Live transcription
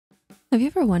Have you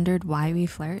ever wondered why we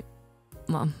flirt?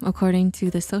 Well, according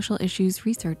to the Social Issues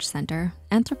Research Center,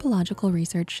 anthropological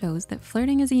research shows that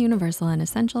flirting is a universal and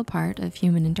essential part of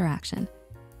human interaction.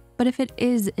 But if it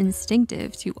is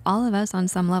instinctive to all of us on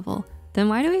some level, then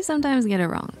why do we sometimes get it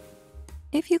wrong?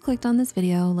 If you clicked on this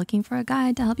video looking for a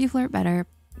guide to help you flirt better,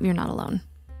 you're not alone.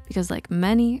 Because like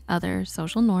many other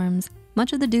social norms,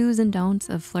 much of the do's and don'ts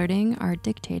of flirting are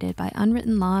dictated by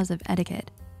unwritten laws of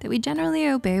etiquette that we generally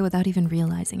obey without even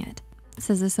realizing it,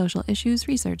 says the Social Issues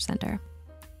Research Center.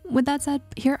 With that said,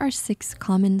 here are 6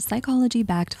 common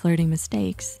psychology-backed flirting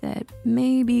mistakes that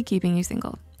may be keeping you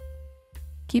single.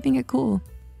 Keeping it cool.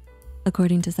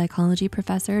 According to psychology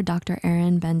professor Dr.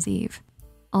 Aaron Benzeev,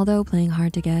 although playing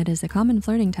hard to get is a common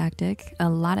flirting tactic a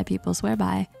lot of people swear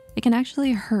by, it can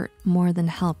actually hurt more than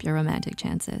help your romantic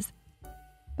chances.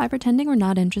 By pretending we're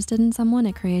not interested in someone,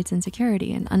 it creates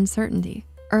insecurity and uncertainty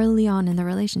early on in the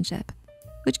relationship,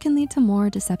 which can lead to more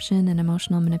deception and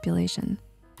emotional manipulation.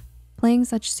 Playing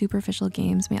such superficial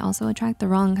games may also attract the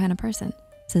wrong kind of person,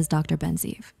 says Dr.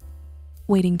 Benzeev.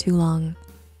 Waiting too long.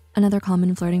 Another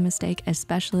common flirting mistake,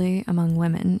 especially among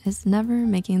women, is never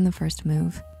making the first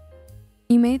move.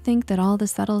 You may think that all the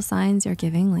subtle signs you're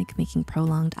giving, like making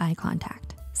prolonged eye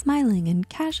contact, smiling and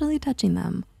casually touching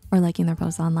them, or liking their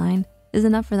posts online, is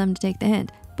enough for them to take the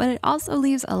hint, but it also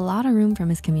leaves a lot of room for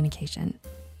miscommunication.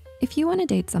 If you wanna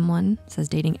date someone, says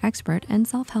dating expert and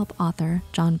self-help author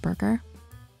John Berker,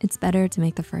 it's better to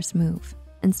make the first move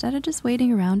instead of just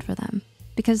waiting around for them,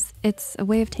 because it's a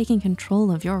way of taking control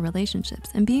of your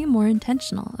relationships and being more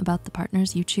intentional about the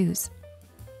partners you choose.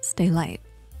 Stay light.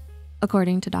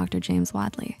 According to Dr. James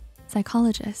Wadley,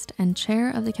 psychologist and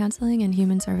chair of the Counseling and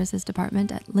Human Services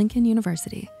Department at Lincoln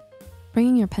University,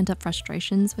 bringing your pent-up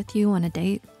frustrations with you on a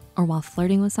date or while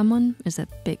flirting with someone is a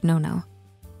big no-no.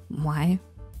 Why?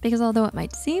 Because although it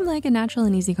might seem like a natural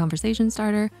and easy conversation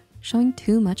starter, showing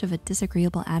too much of a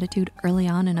disagreeable attitude early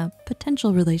on in a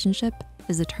potential relationship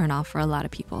is a turnoff for a lot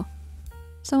of people.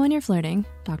 So when you're flirting,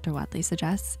 Dr. Wadley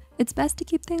suggests, it's best to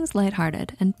keep things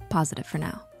lighthearted and positive for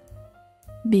now.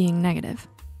 Being negative.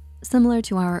 Similar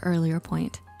to our earlier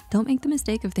point, don't make the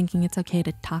mistake of thinking it's okay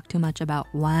to talk too much about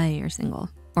why you're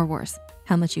single, or worse,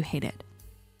 how much you hate it.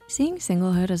 Seeing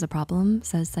singlehood as a problem,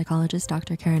 says psychologist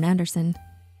Dr. Karen Anderson,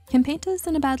 can paint us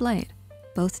in a bad light,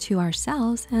 both to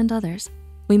ourselves and others.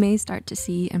 We may start to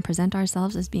see and present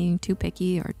ourselves as being too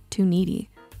picky or too needy,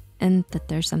 and that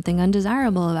there's something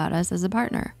undesirable about us as a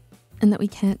partner, and that we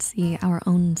can't see our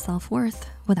own self-worth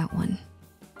without one.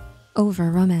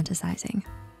 Over-romanticizing.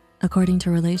 According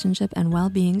to relationship and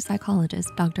well-being psychologist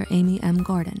Dr. Amy M.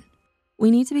 Gordon,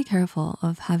 we need to be careful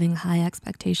of having high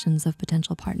expectations of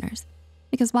potential partners,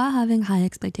 because while having high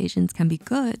expectations can be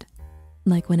good,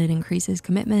 like when it increases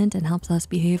commitment and helps us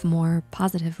behave more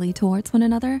positively towards one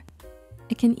another,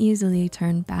 it can easily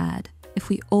turn bad if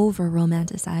we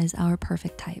over-romanticize our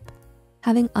perfect type.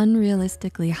 Having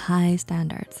unrealistically high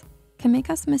standards can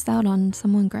make us miss out on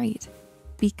someone great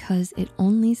because it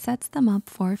only sets them up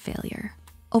for failure.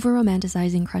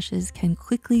 Over-romanticizing crushes can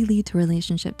quickly lead to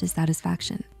relationship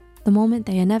dissatisfaction the moment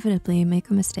they inevitably make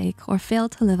a mistake or fail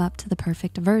to live up to the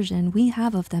perfect version we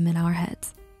have of them in our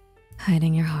heads.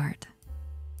 Hiding your heart.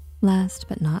 Last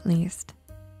but not least,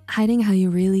 hiding how you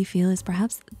really feel is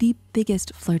perhaps the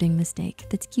biggest flirting mistake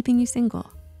that's keeping you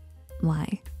single.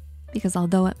 Why? Because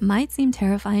although it might seem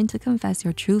terrifying to confess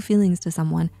your true feelings to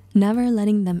someone, never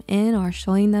letting them in or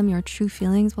showing them your true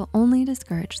feelings will only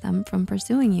discourage them from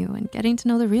pursuing you and getting to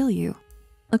know the real you.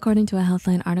 According to a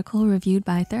Healthline article reviewed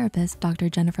by therapist Dr.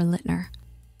 Jennifer Littner,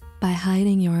 by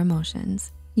hiding your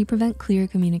emotions, you prevent clear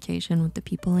communication with the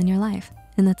people in your life,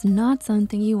 and that's not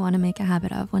something you wanna make a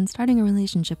habit of when starting a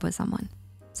relationship with someone.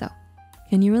 So,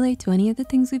 can you relate to any of the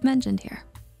things we've mentioned here?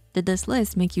 Did this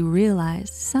list make you realize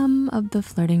some of the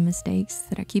flirting mistakes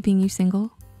that are keeping you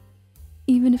single?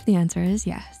 Even if the answer is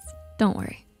yes, don't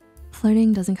worry.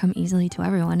 Flirting doesn't come easily to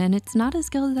everyone, and it's not a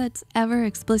skill that's ever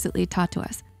explicitly taught to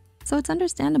us. So it's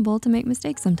understandable to make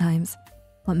mistakes sometimes.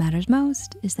 What matters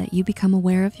most is that you become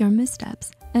aware of your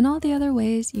missteps and all the other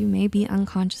ways you may be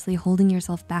unconsciously holding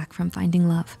yourself back from finding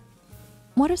love.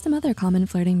 What are some other common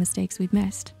flirting mistakes we've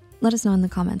missed? Let us know in the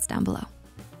comments down below.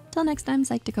 Till next time,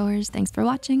 Psych2Goers, thanks for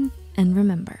watching, and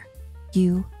remember,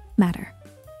 you matter.